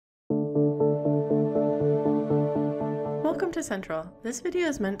Welcome to Central. This video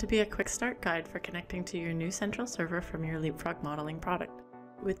is meant to be a quick start guide for connecting to your new Central server from your Leapfrog modeling product.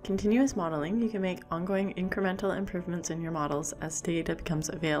 With continuous modeling, you can make ongoing incremental improvements in your models as data becomes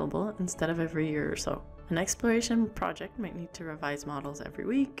available instead of every year or so. An exploration project might need to revise models every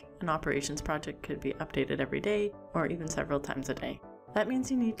week, an operations project could be updated every day, or even several times a day. That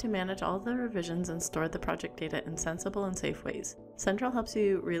means you need to manage all the revisions and store the project data in sensible and safe ways. Central helps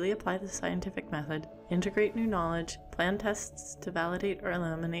you really apply the scientific method, integrate new knowledge, plan tests to validate or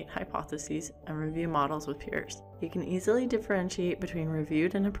eliminate hypotheses, and review models with peers. You can easily differentiate between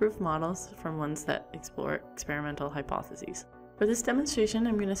reviewed and approved models from ones that explore experimental hypotheses. For this demonstration,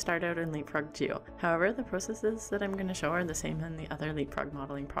 I'm going to start out in Leapfrog Geo. However, the processes that I'm going to show are the same in the other Leapfrog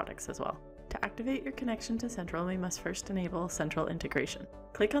modeling products as well. To activate your connection to Central, we must first enable Central integration.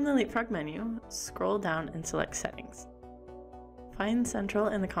 Click on the Leapfrog menu, scroll down and select Settings. Find Central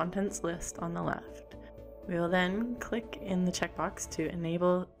in the contents list on the left. We will then click in the checkbox to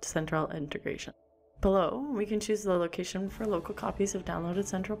enable Central integration. Below, we can choose the location for local copies of downloaded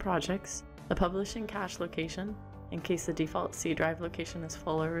Central projects, the publishing cache location, in case the default C drive location is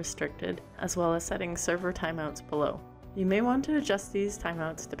full or restricted, as well as setting server timeouts below. You may want to adjust these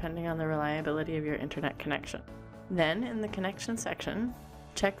timeouts depending on the reliability of your internet connection. Then, in the connection section,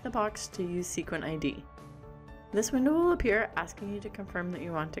 check the box to use Seequent ID. This window will appear asking you to confirm that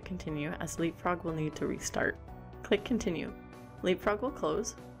you want to continue, as Leapfrog will need to restart. Click Continue. Leapfrog will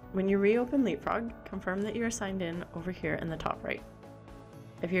close. When you reopen Leapfrog, confirm that you are signed in over here in the top right.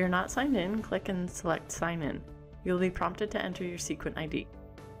 If you are not signed in, click and select Sign In. You will be prompted to enter your Seequent ID.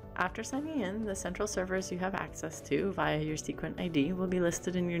 After signing in, the Central servers you have access to via your Seequent ID will be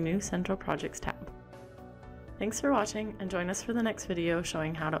listed in your new Central Projects tab. Thanks for watching, and join us for the next video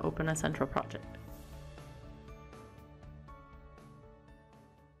showing how to open a Central project.